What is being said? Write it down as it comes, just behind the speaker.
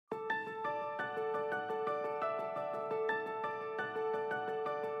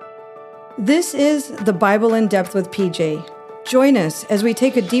This is the Bible in Depth with PJ. Join us as we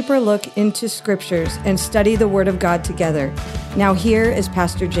take a deeper look into scriptures and study the Word of God together. Now here is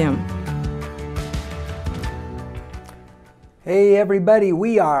Pastor Jim. Hey everybody,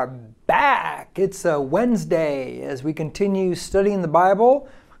 we are back. It's a Wednesday as we continue studying the Bible.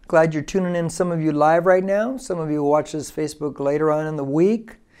 Glad you're tuning in, some of you live right now. Some of you will watch this Facebook later on in the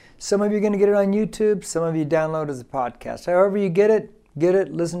week. Some of you are going to get it on YouTube. Some of you download it as a podcast. However you get it,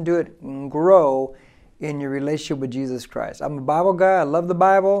 listen to it, and grow in your relationship with Jesus Christ. I'm a Bible guy. I love the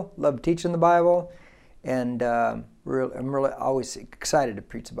Bible, love teaching the Bible, and I'm really always excited to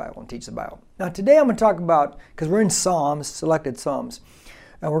preach the Bible and teach the Bible. Now today I'm going to talk about, because we're in Psalms, selected Psalms,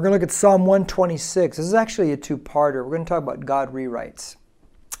 and we're going to look at Psalm 126. This is actually a two-parter. We're going to talk about God rewrites.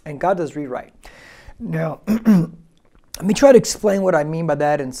 And God does rewrite. Now, let me try to explain what I mean by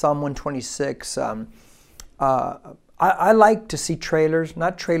that in Psalm 126. I like to see trailers,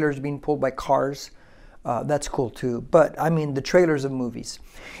 not trailers being pulled by cars. That's cool too. But I mean the trailers of movies.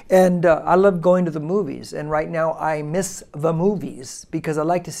 And I love going to the movies. And right now I miss the movies because I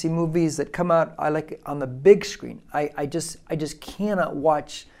like to see movies that come out. I like it on the big screen. I just cannot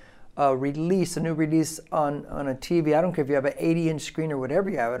watch a new release on a TV. I don't care if you have an 80-inch screen or whatever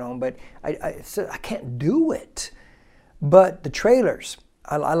you have at home, but I can't do it. But the trailers,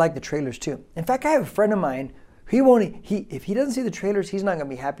 I like the trailers too. In fact, I have a friend of mine. If he doesn't see the trailers, he's not going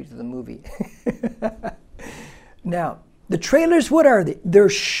to be happy to the movie. Now, the trailers, what are they? They're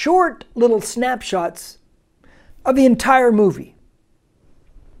short little snapshots of the entire movie.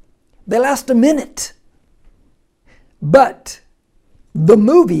 They last a minute. But the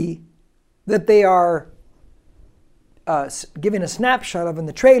movie that they are giving a snapshot of in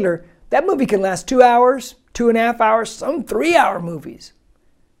the trailer, that movie can last 2 hours, 2.5 hours, some 3-hour movies.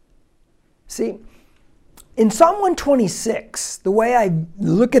 See, in Psalm 126, the way I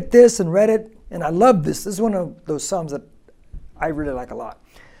look at this and read it, and I love this is one of those Psalms that I really like a lot.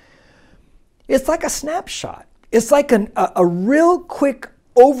 It's like a snapshot. It's like a real quick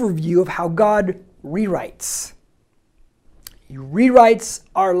overview of how God rewrites. He rewrites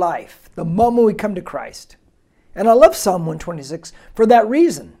our life the moment we come to Christ. And I love Psalm 126 for that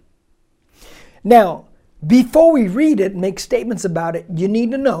reason. Now, before we read it and make statements about it, you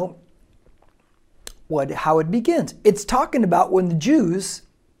need to know how it begins. It's talking about when the Jews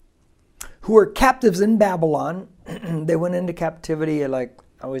who were captives in Babylon, they went into captivity, I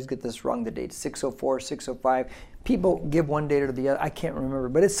always get this wrong, the date, 604, 605. People give one date or the other, I can't remember,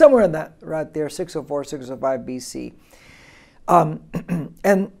 but it's somewhere in that, right there, 604, 605 BC.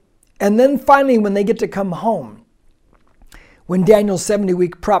 And then finally when they get to come home, when Daniel's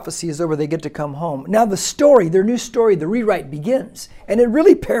 70-week prophecy is over, they get to come home. Now the story, their new story, the rewrite begins. And it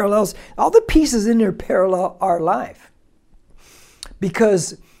really parallels, all the pieces in there parallel our life.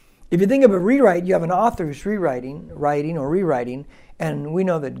 Because if you think of a rewrite, you have an author who's writing, and we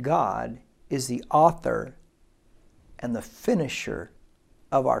know that God is the author and the finisher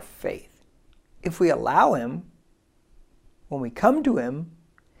of our faith. If we allow Him, when we come to Him,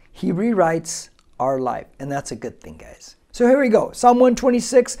 He rewrites our life. And that's a good thing, guys. So here we go. Psalm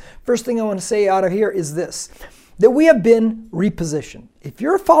 126, first thing I want to say out of here is this, that we have been repositioned. If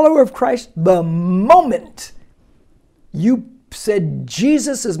you're a follower of Christ, the moment you said,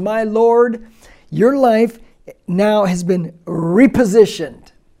 Jesus is my Lord, your life now has been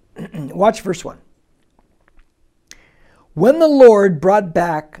repositioned. Watch verse 1. When the Lord brought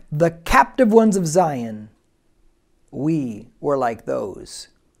back the captive ones of Zion, we were like those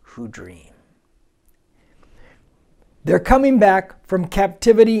who dream. They're coming back from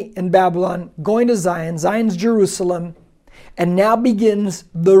captivity in Babylon, going to Zion. Zion's Jerusalem. And now begins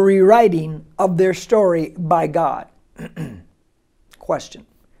the rewriting of their story by God. Question.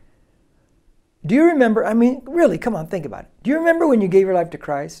 Do you remember, really, come on, think about it. Do you remember when you gave your life to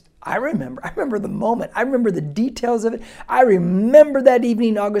Christ? I remember the moment. I remember the details of it. I remember that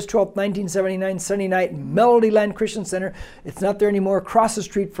evening, August 12th, 1979, Sunday night, Melodyland Christian Center. It's not there anymore, across the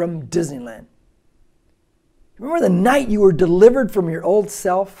street from Disneyland. Remember the night you were delivered from your old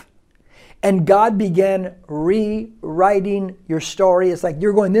self and God began rewriting your story? It's like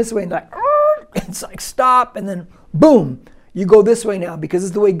you're going this way and it's like stop, and then boom, you go this way now because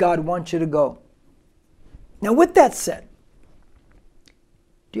it's the way God wants you to go. Now with that said,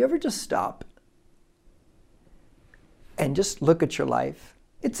 do you ever just stop and just look at your life?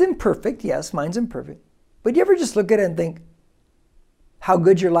 It's imperfect, yes, mine's imperfect. But do you ever just look at it and think how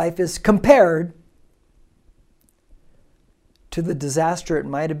good your life is compared to the disaster it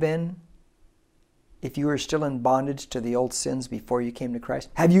might have been if you were still in bondage to the old sins before you came to Christ?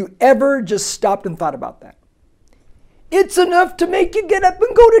 Have you ever just stopped and thought about that? It's enough to make you get up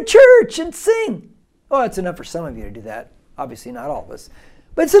and go to church and sing. Oh, it's enough for some of you to do that. Obviously not all of us.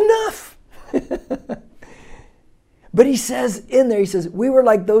 But it's enough. But he says in there, he says, we were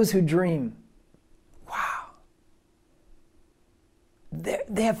like those who dream. Wow.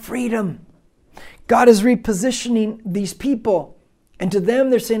 They have freedom. God is repositioning these people. And to them,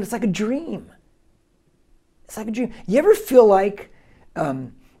 they're saying it's like a dream. It's like a dream. You ever feel like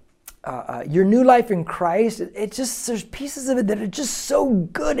your new life in Christ, there's pieces of it that are just so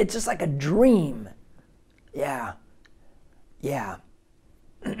good. It's just like a dream. Yeah. Yeah.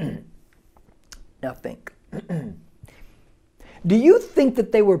 Now think. Do you think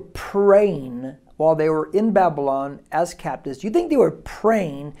that they were praying while they were in Babylon as captives? Do you think they were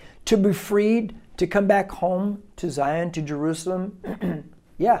praying to be freed, to come back home to Zion, to Jerusalem?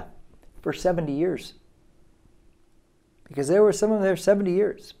 Yeah, for 70 years. Because there were some of them there 70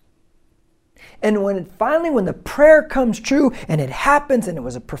 years. And when the prayer comes true and it happens, and it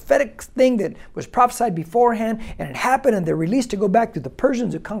was a prophetic thing that was prophesied beforehand, and it happened, and they're released to go back to the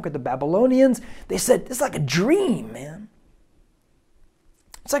Persians who conquered the Babylonians, they said, it's like a dream, man.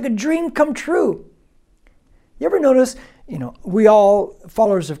 It's like a dream come true. You ever notice, we all,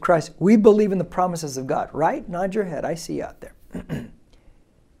 followers of Christ, we believe in the promises of God, right? Nod your head, I see you out there.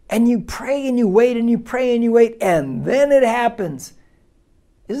 And you pray and you wait and you pray and you wait, and then it happens.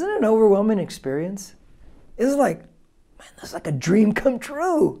 Isn't it an overwhelming experience? It's like, man, that's like a dream come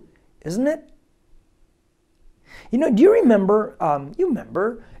true, isn't it? Do you remember,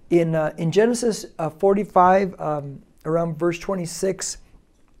 in Genesis 45, around verse 26,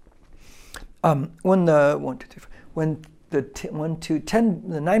 when the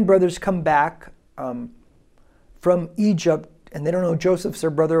 9 brothers come back from Egypt, and they don't know Joseph's their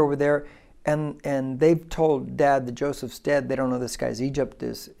brother over there, and they've told Dad that Joseph's dead. They don't know this guy's Egypt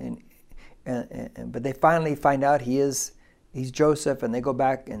is, but they finally find out he's Joseph, and they go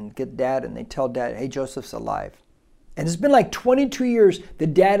back and get Dad, and they tell Dad, hey, Joseph's alive. And it's been like 22 years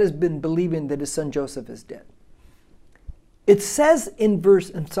that Dad has been believing that his son Joseph is dead. It says in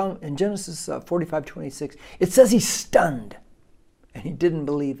Genesis 45:26, it says he's stunned, and he didn't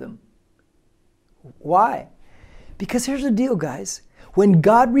believe them. Why? Because here's the deal, guys. When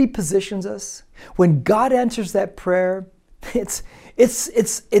God repositions us, when God answers that prayer, it's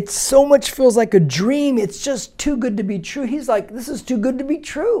so much feels like a dream. It's just too good to be true. He's like, this is too good to be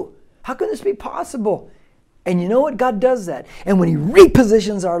true. How can this be possible? And you know what? God does that. And when he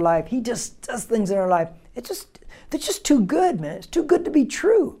repositions our life, he just does things in our life. They're just too good, man. It's too good to be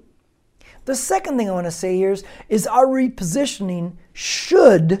true. The second thing I want to say here is our repositioning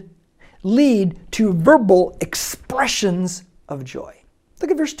should lead to verbal expressions of joy.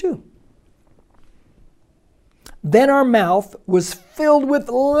 Look at verse 2. Then our mouth was filled with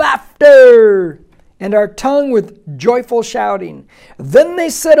laughter, and our tongue with joyful shouting. Then they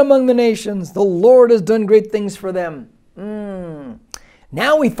said among the nations, the Lord has done great things for them.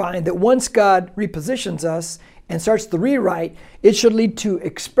 Now we find that once God repositions us and starts the rewrite, it should lead to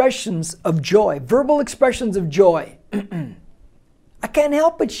expressions of joy, verbal expressions of joy. I can't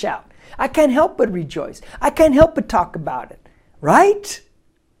help but shout. I can't help but rejoice. I can't help but talk about it. Right?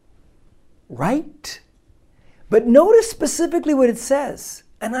 Right? But notice specifically what it says.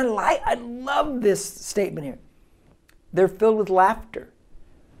 And I love this statement here. They're filled with laughter.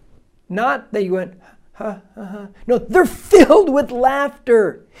 Not that you went, ha, ha, ha. No, they're filled with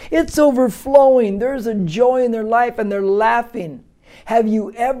laughter. It's overflowing. There's a joy in their life and they're laughing. Have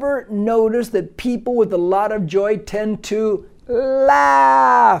you ever noticed that people with a lot of joy tend to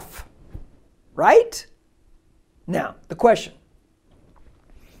laugh? Right? Now, the question.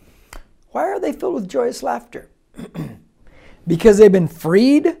 Why are they filled with joyous laughter? Because they've been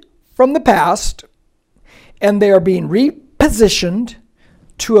freed from the past and they are being repositioned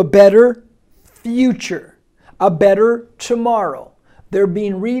to a better future, a better tomorrow. They're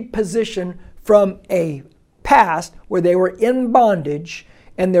being repositioned from a past where they were in bondage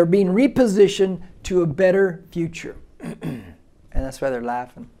and they're being repositioned to a better future. And that's why they're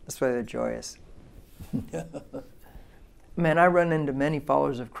laughing. That's why they're joyous. Man, I run into many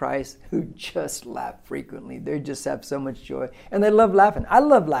followers of Christ who just laugh frequently. They just have so much joy. And they love laughing. I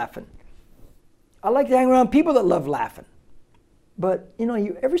love laughing. I like to hang around people that love laughing. But,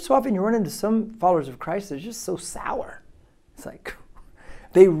 every so often you run into some followers of Christ that are just so sour. It's like,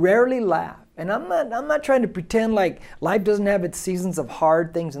 they rarely laugh. And I'm not trying to pretend like life doesn't have its seasons of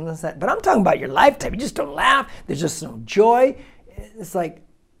hard things and this and that. But I'm talking about your lifetime. You just don't laugh. There's just no joy. It's like,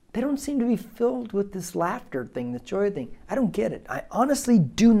 they don't seem to be filled with this laughter thing, this joy thing. I don't get it. I honestly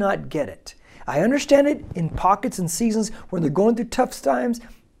do not get it. I understand it in pockets and seasons when they're going through tough times.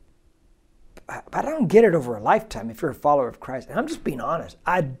 I don't get it over a lifetime if you're a follower of Christ. And I'm just being honest.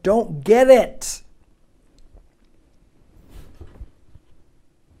 I don't get it.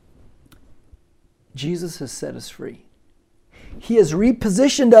 Jesus has set us free. He has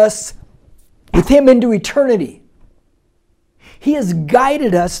repositioned us with Him into eternity. He has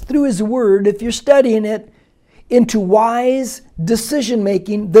guided us through His Word, if you're studying it, into wise decision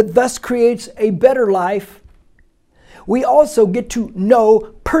making that thus creates a better life. We also get to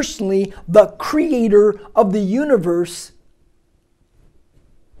know personally the Creator of the universe.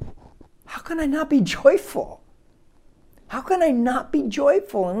 How can I not be joyful? How can I not be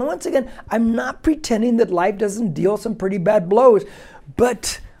joyful? And once again, I'm not pretending that life doesn't deal some pretty bad blows,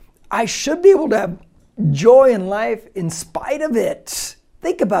 but I should be able to have joy in life in spite of it.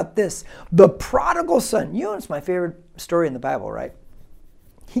 Think about this. The prodigal son. You know, it's my favorite story in the Bible, right?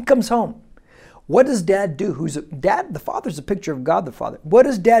 He comes home. What does dad do? The father's a picture of God the Father. What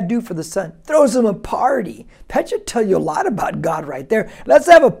does dad do for the son? Throws him a party. That should tell you a lot about God right there. Let's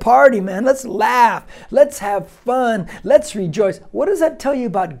have a party, man. Let's laugh. Let's have fun. Let's rejoice. What does that tell you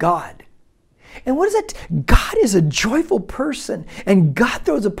about God? And what is that? God is a joyful person, and God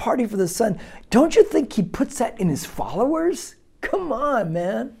throws a party for the son. Don't you think He puts that in His followers? Come on,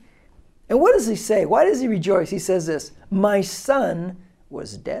 man. And what does He say? Why does He rejoice? He says this, my son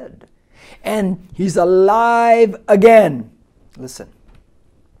was dead, and he's alive again. Listen,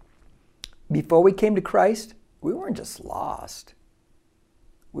 before we came to Christ, we weren't just lost.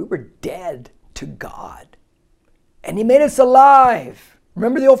 We were dead to God, and He made us alive.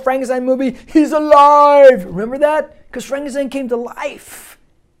 Remember the old Frankenstein movie? He's alive! Remember that? Because Frankenstein came to life.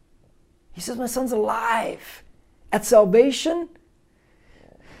 He says, my son's alive. At salvation,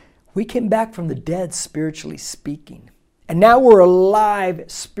 we came back from the dead, spiritually speaking. And now we're alive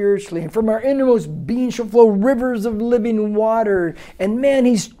spiritually. And from our innermost being shall flow rivers of living water. And man,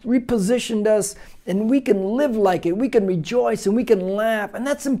 He's repositioned us, and we can live like it. We can rejoice and we can laugh. And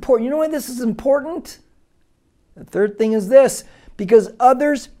that's important. You know why this is important? The third thing is this. Because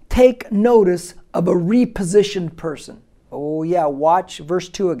others take notice of a repositioned person. Oh yeah, watch verse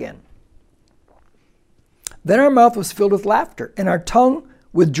 2 again. Then our mouth was filled with laughter, and our tongue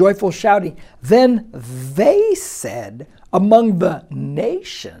with joyful shouting. Then they said among the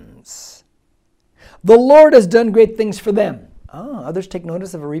nations, the Lord has done great things for them. Others take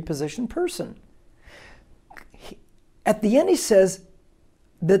notice of a repositioned person. At the end He says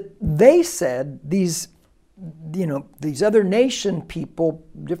that they said, these other nation people,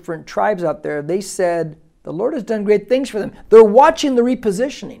 different tribes out there, they said, the Lord has done great things for them. They're watching the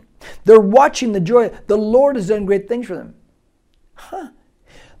repositioning. They're watching the joy. The Lord has done great things for them.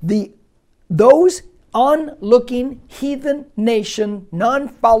 Those onlooking heathen nation,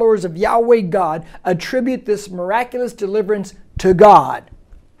 non-followers of Yahweh God, attribute this miraculous deliverance to God.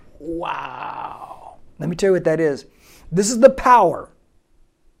 Wow. Let me tell you what that is. This is the power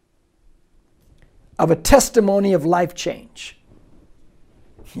of a testimony of life change.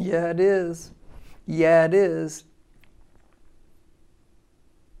 Yeah, it is. Yeah, it is.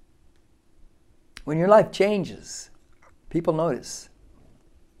 When your life changes, people notice.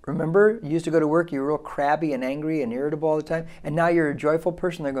 Remember, you used to go to work, you were real crabby and angry and irritable all the time, and now you're a joyful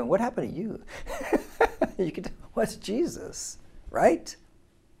person. They're going, what happened to you? You could, what's Jesus, right?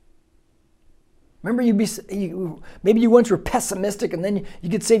 Remember, maybe you once were pessimistic, and then you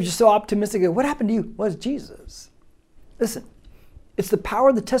get saved, you're so optimistic. What happened to you? Was Jesus. Listen, it's the power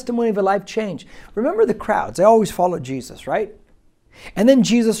of the testimony of a life change. Remember the crowds. They always followed Jesus, right? And then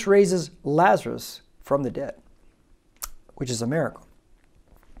Jesus raises Lazarus from the dead, which is a miracle.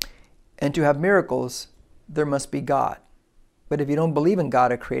 And to have miracles, there must be God. But if you don't believe in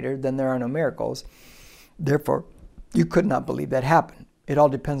God, a creator, then there are no miracles. Therefore, you could not believe that happened. It all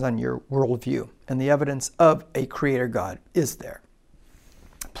depends on your worldview. And the evidence of a creator God is there.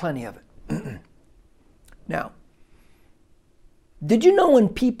 Plenty of it. Now, did you know when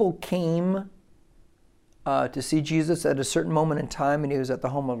people came to see Jesus at a certain moment in time and He was at the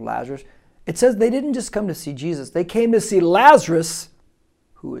home of Lazarus, it says they didn't just come to see Jesus. They came to see Lazarus,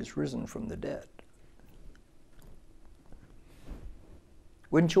 who is risen from the dead.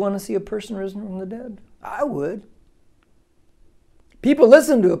 Wouldn't you want to see a person risen from the dead? I would. People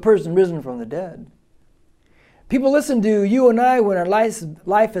listen to a person risen from the dead. People listen to you and I when our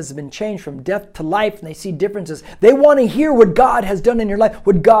life has been changed from death to life, and they see differences. They want to hear what God has done in your life,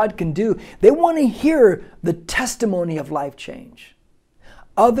 what God can do. They want to hear the testimony of life change.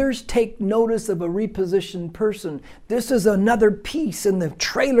 Others take notice of a repositioned person. This is another piece in the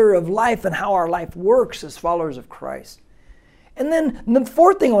trailer of life and how our life works as followers of Christ. And then the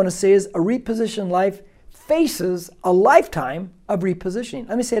fourth thing I want to say is a repositioned life faces a lifetime of repositioning.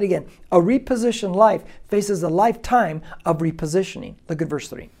 Let me say it again. A repositioned life faces a lifetime of repositioning. Look at verse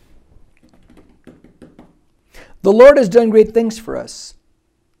 3. The Lord has done great things for us.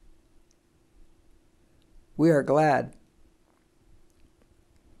 We are glad.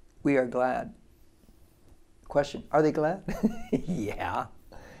 We are glad. Question, are they glad? Yeah.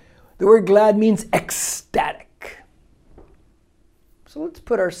 The word glad means ecstatic. So let's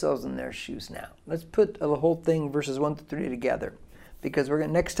put ourselves in their shoes now. Let's put the whole thing, verses 1 to 3 together. Because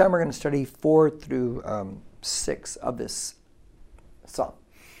next time we're going to study 4 through 6 of this psalm.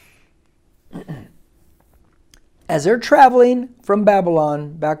 As they're traveling from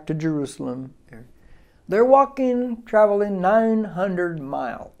Babylon back to Jerusalem, they're traveling 900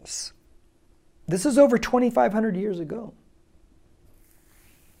 miles. This is over 2,500 years ago.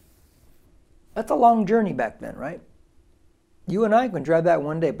 That's a long journey back then, right? You and I can drive that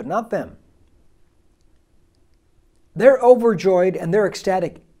one day, but not them. They're overjoyed and they're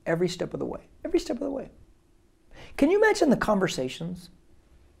ecstatic every step of the way. Every step of the way. Can you imagine the conversations?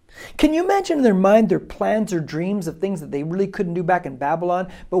 Can you imagine in their mind their plans or dreams of things that they really couldn't do back in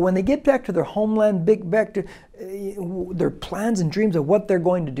Babylon? But when they get back to their homeland, back to their plans and dreams of what they're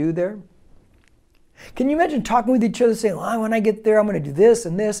going to do there? Can you imagine talking with each other saying, well, when I get there, I'm going to do this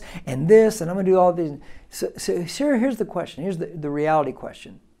and this and this, and I'm going to do all these. So here's the question. Here's the reality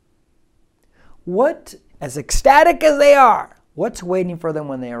question. What, as ecstatic as they are, what's waiting for them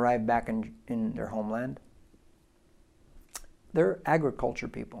when they arrive back in their homeland? They're agriculture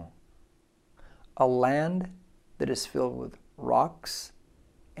people. A land that is filled with rocks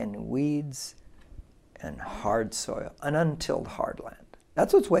and weeds and hard soil, an untilled hard land.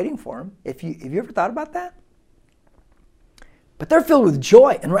 That's what's waiting for them. Have you ever thought about that? But they're filled with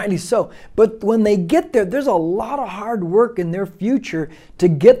joy, and rightly so. But when they get there, there's a lot of hard work in their future to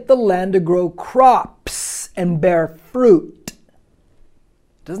get the land to grow crops and bear fruit.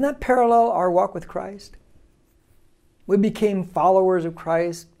 Doesn't that parallel our walk with Christ? We became followers of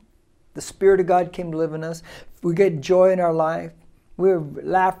Christ. The Spirit of God came to live in us. We get joy in our life. We're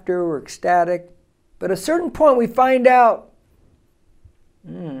laughter, we're ecstatic. But at a certain point we find out,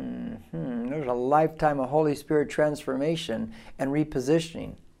 there's a lifetime of Holy Spirit transformation and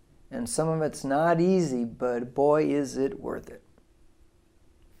repositioning. And some of it's not easy, but boy, is it worth it.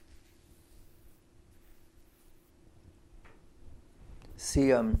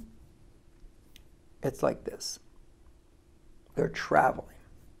 See, it's like this. They're traveling.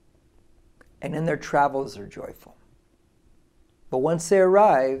 And in their travels, they're joyful. But once they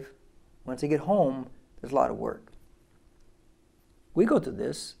arrive, once they get home, there's a lot of work. We go through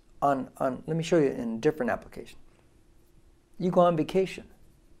this on let me show you in a different application. You go on vacation.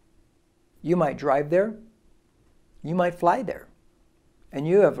 You might drive there. You might fly there. And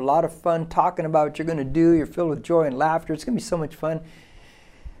you have a lot of fun talking about what you're going to do. You're filled with joy and laughter. It's going to be so much fun.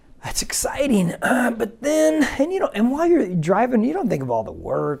 That's exciting. But then, and while you're driving, you don't think of all the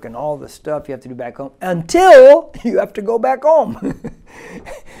work and all the stuff you have to do back home until you have to go back home.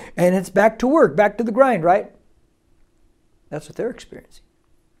 And it's back to work, back to the grind, right? That's what they're experiencing.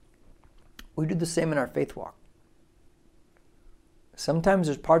 We do the same in our faith walk. Sometimes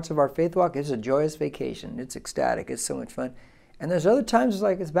there's parts of our faith walk, it's a joyous vacation. It's ecstatic. It's so much fun. And there's other times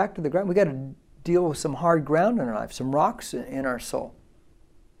it's back to the ground. We got to deal with some hard ground in our life, some rocks in our soul.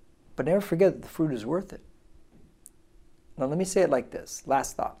 But never forget that the fruit is worth it. Now let me say it like this.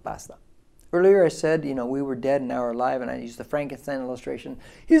 Last thought. Earlier I said, we were dead and now we're alive, and I used the Frankenstein illustration.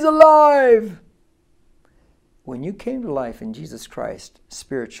 He's alive! When you came to life in Jesus Christ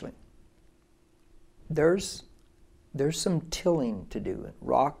spiritually, there's some tilling to do.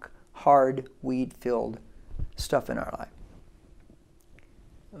 Rock, hard, weed-filled stuff in our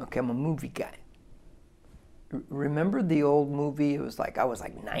life. Okay, I'm a movie guy. Remember the old movie? It was I was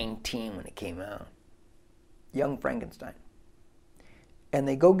 19 when it came out. Young Frankenstein. And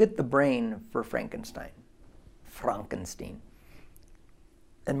they go get the brain for Frankenstein.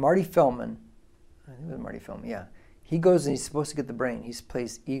 And Marty Feldman, I think it was Marty Feldman, yeah. He goes and he's supposed to get the brain. He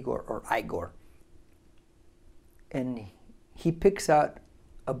plays Igor. And he picks out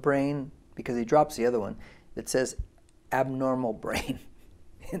a brain, because he drops the other one, that says abnormal brain.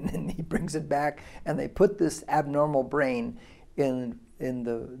 And then he brings it back, and they put this abnormal brain in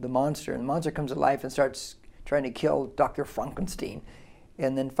the monster. And the monster comes to life and starts trying to kill Dr. Frankenstein.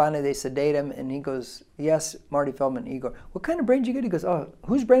 And then finally they sedate him, and he goes, yes, Marty Feldman, Igor, what kind of brain did you get? He goes, oh,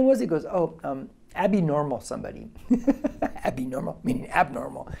 whose brain was it? He goes, abnormal somebody. Abnormal, meaning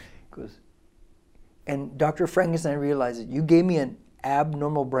abnormal. He goes, and Dr. Frankenstein realizes, you gave me an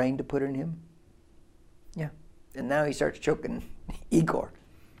abnormal brain to put in him? Yeah. And now he starts choking Igor.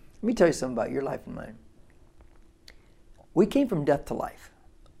 Let me tell you something about your life and mine. We came from death to life.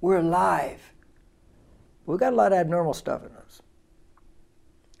 We're alive. We've got a lot of abnormal stuff in us.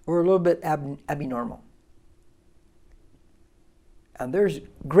 We're a little bit abnormal. And there's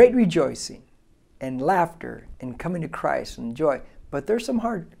great rejoicing and laughter and coming to Christ and joy. But there's some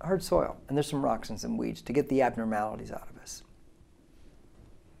hard soil, and there's some rocks and some weeds to get the abnormalities out of us.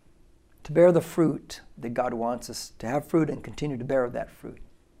 To bear the fruit that God wants us to have fruit and continue to bear that fruit.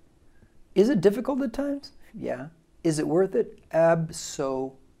 Is it difficult at times? Yeah. Is it worth it?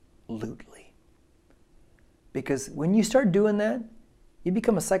 Absolutely. Because when you start doing that, you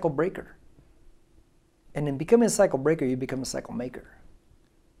become a cycle breaker. And in becoming a cycle breaker, you become a cycle maker.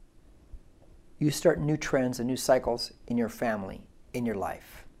 You start new trends and new cycles in your family, in your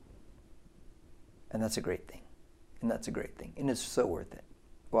life. And that's a great thing. And it's so worth it.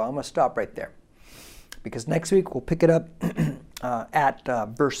 Well, I'm going to stop right there. Because next week we'll pick it up at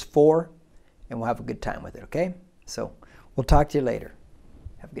verse 4, and we'll have a good time with it, okay? So we'll talk to you later.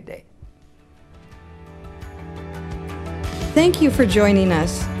 Have a good day. Thank you for joining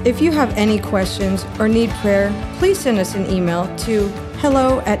us. If you have any questions or need prayer, please send us an email to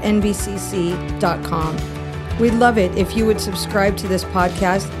hello@nbcc.com. We'd love it if you would subscribe to this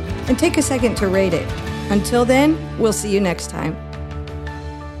podcast and take a second to rate it. Until then, we'll see you next time.